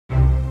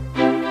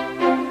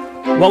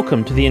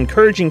Welcome to the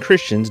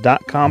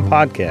encouragingchristians.com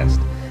podcast.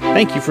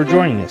 Thank you for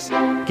joining us.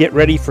 Get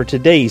ready for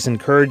today's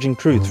encouraging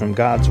truth from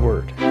God's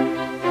Word.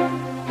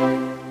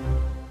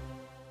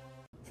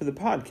 For the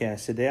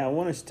podcast today, I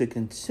want us to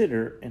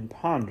consider and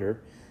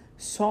ponder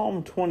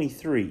Psalm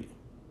 23,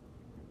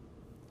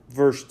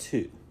 verse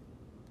 2.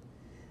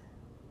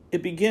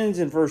 It begins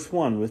in verse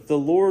 1 with, "The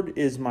Lord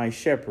is my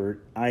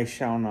shepherd, I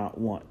shall not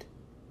want."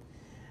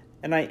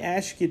 And I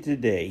ask you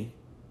today,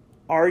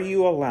 are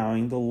you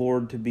allowing the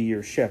Lord to be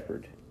your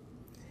shepherd?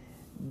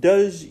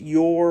 Does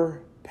your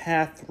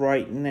path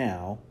right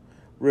now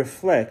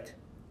reflect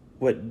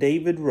what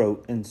David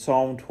wrote in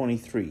Psalm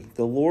 23?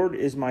 "The Lord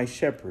is my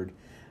shepherd,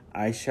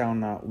 I shall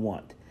not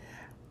want."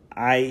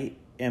 I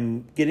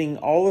am getting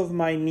all of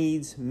my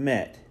needs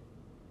met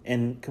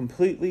and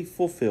completely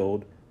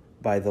fulfilled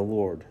by the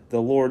Lord.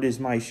 The Lord is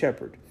my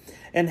shepherd.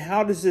 And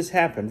how does this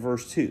happen?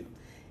 Verse 2.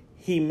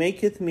 "He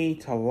maketh me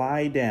to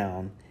lie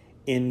down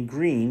in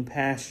green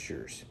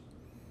pastures."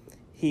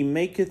 He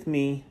maketh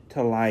me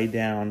to lie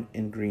down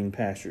in green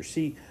pastures.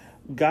 See,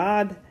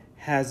 God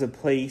has a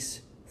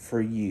place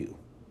for you.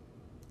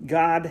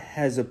 God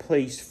has a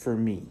place for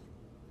me.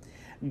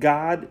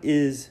 God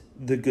is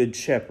the good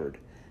shepherd.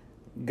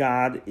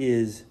 God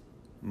is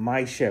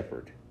my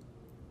shepherd.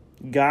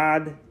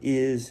 God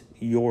is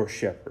your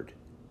shepherd.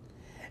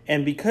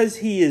 And because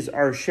He is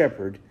our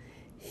shepherd,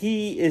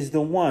 He is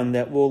the one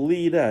that will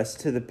lead us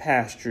to the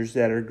pastures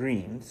that are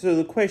green. So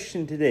the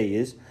question today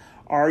is,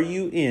 are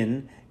you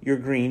in your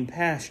green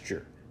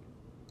pasture?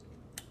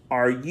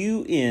 Are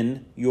you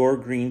in your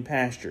green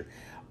pasture?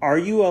 Are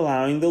you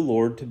allowing the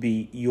Lord to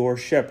be your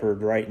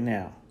shepherd right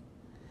now?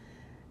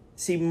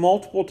 See,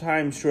 multiple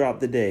times throughout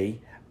the day,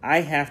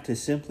 I have to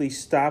simply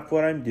stop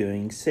what I'm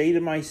doing, say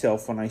to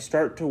myself when I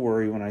start to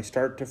worry, when I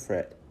start to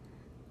fret,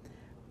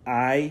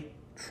 I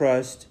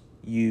trust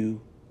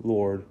you,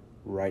 Lord,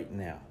 right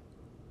now.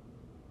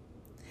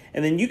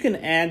 And then you can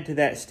add to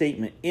that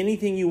statement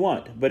anything you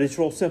want, but it's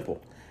real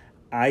simple.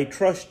 I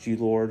trust you,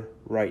 Lord,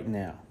 right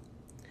now.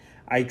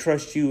 I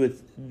trust you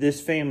with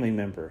this family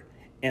member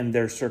and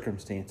their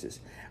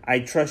circumstances. I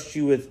trust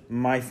you with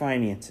my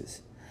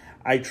finances.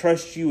 I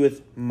trust you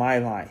with my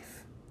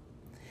life.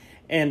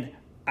 And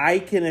I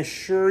can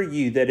assure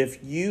you that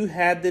if you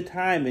had the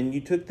time and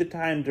you took the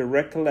time to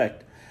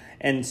recollect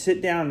and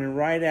sit down and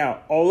write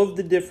out all of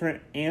the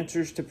different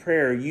answers to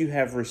prayer you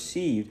have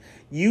received,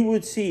 you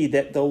would see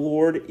that the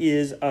Lord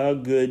is a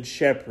good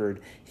shepherd.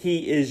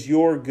 He is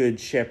your good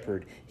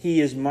shepherd. He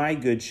is my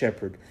good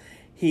shepherd.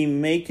 He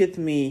maketh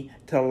me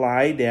to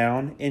lie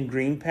down in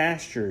green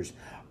pastures.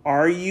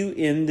 Are you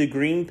in the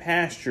green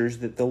pastures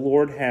that the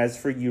Lord has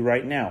for you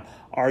right now?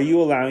 Are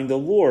you allowing the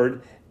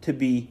Lord to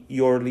be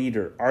your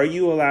leader? Are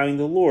you allowing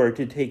the Lord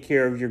to take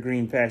care of your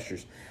green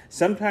pastures?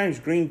 Sometimes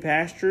green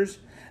pastures,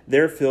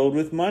 they're filled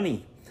with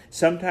money.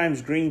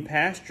 Sometimes green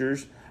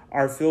pastures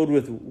are filled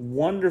with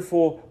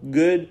wonderful,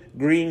 good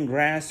green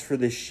grass for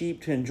the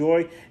sheep to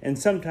enjoy. And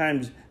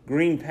sometimes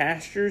green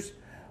pastures,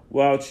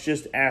 well, it's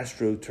just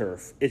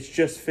AstroTurf. It's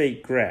just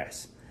fake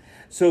grass.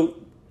 So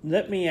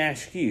let me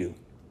ask you,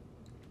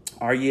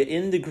 are you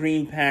in the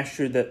green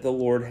pasture that the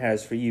Lord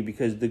has for you?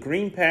 Because the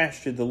green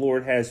pasture the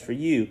Lord has for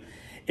you,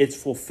 it's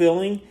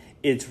fulfilling,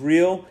 it's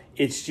real,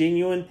 it's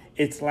genuine,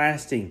 it's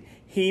lasting.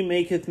 He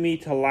maketh me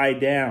to lie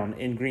down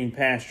in green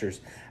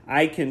pastures.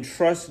 I can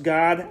trust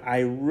God.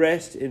 I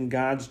rest in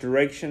God's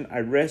direction. I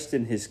rest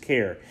in His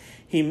care.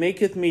 He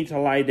maketh me to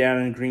lie down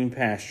in green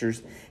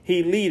pastures.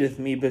 He leadeth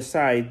me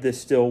beside the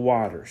still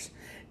waters.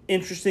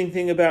 Interesting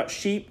thing about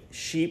sheep,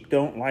 sheep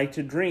don't like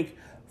to drink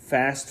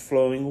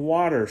fast-flowing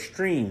water,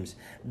 streams.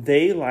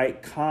 They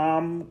like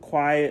calm,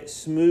 quiet,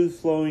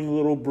 smooth-flowing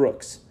little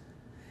brooks.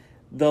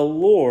 The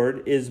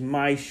Lord is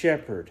my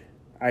shepherd.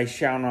 I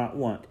shall not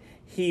want.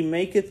 He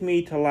maketh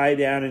me to lie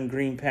down in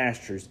green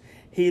pastures.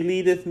 He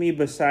leadeth me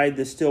beside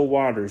the still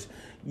waters.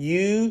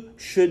 You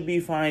should be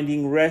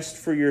finding rest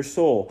for your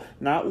soul.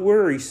 Not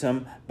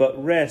worrisome,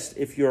 but rest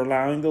if you're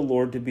allowing the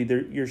Lord to be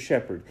your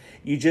shepherd.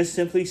 You just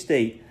simply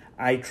state,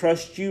 I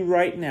trust you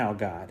right now,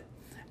 God.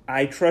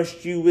 I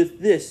trust you with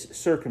this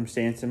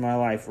circumstance in my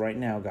life right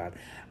now, God.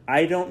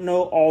 I don't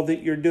know all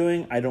that you're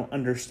doing. I don't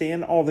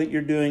understand all that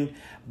you're doing.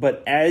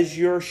 But as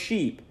your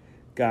sheep,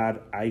 God,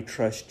 I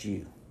trust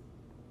you.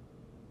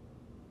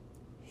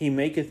 He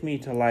maketh me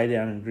to lie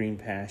down in green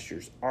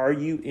pastures. Are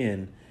you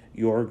in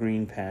your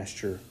green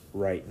pasture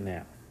right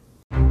now?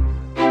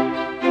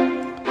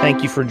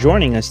 Thank you for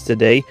joining us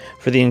today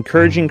for the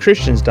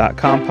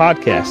encouragingchristians.com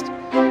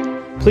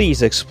podcast.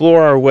 Please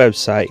explore our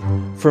website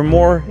for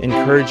more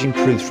encouraging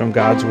truths from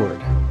God's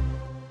Word.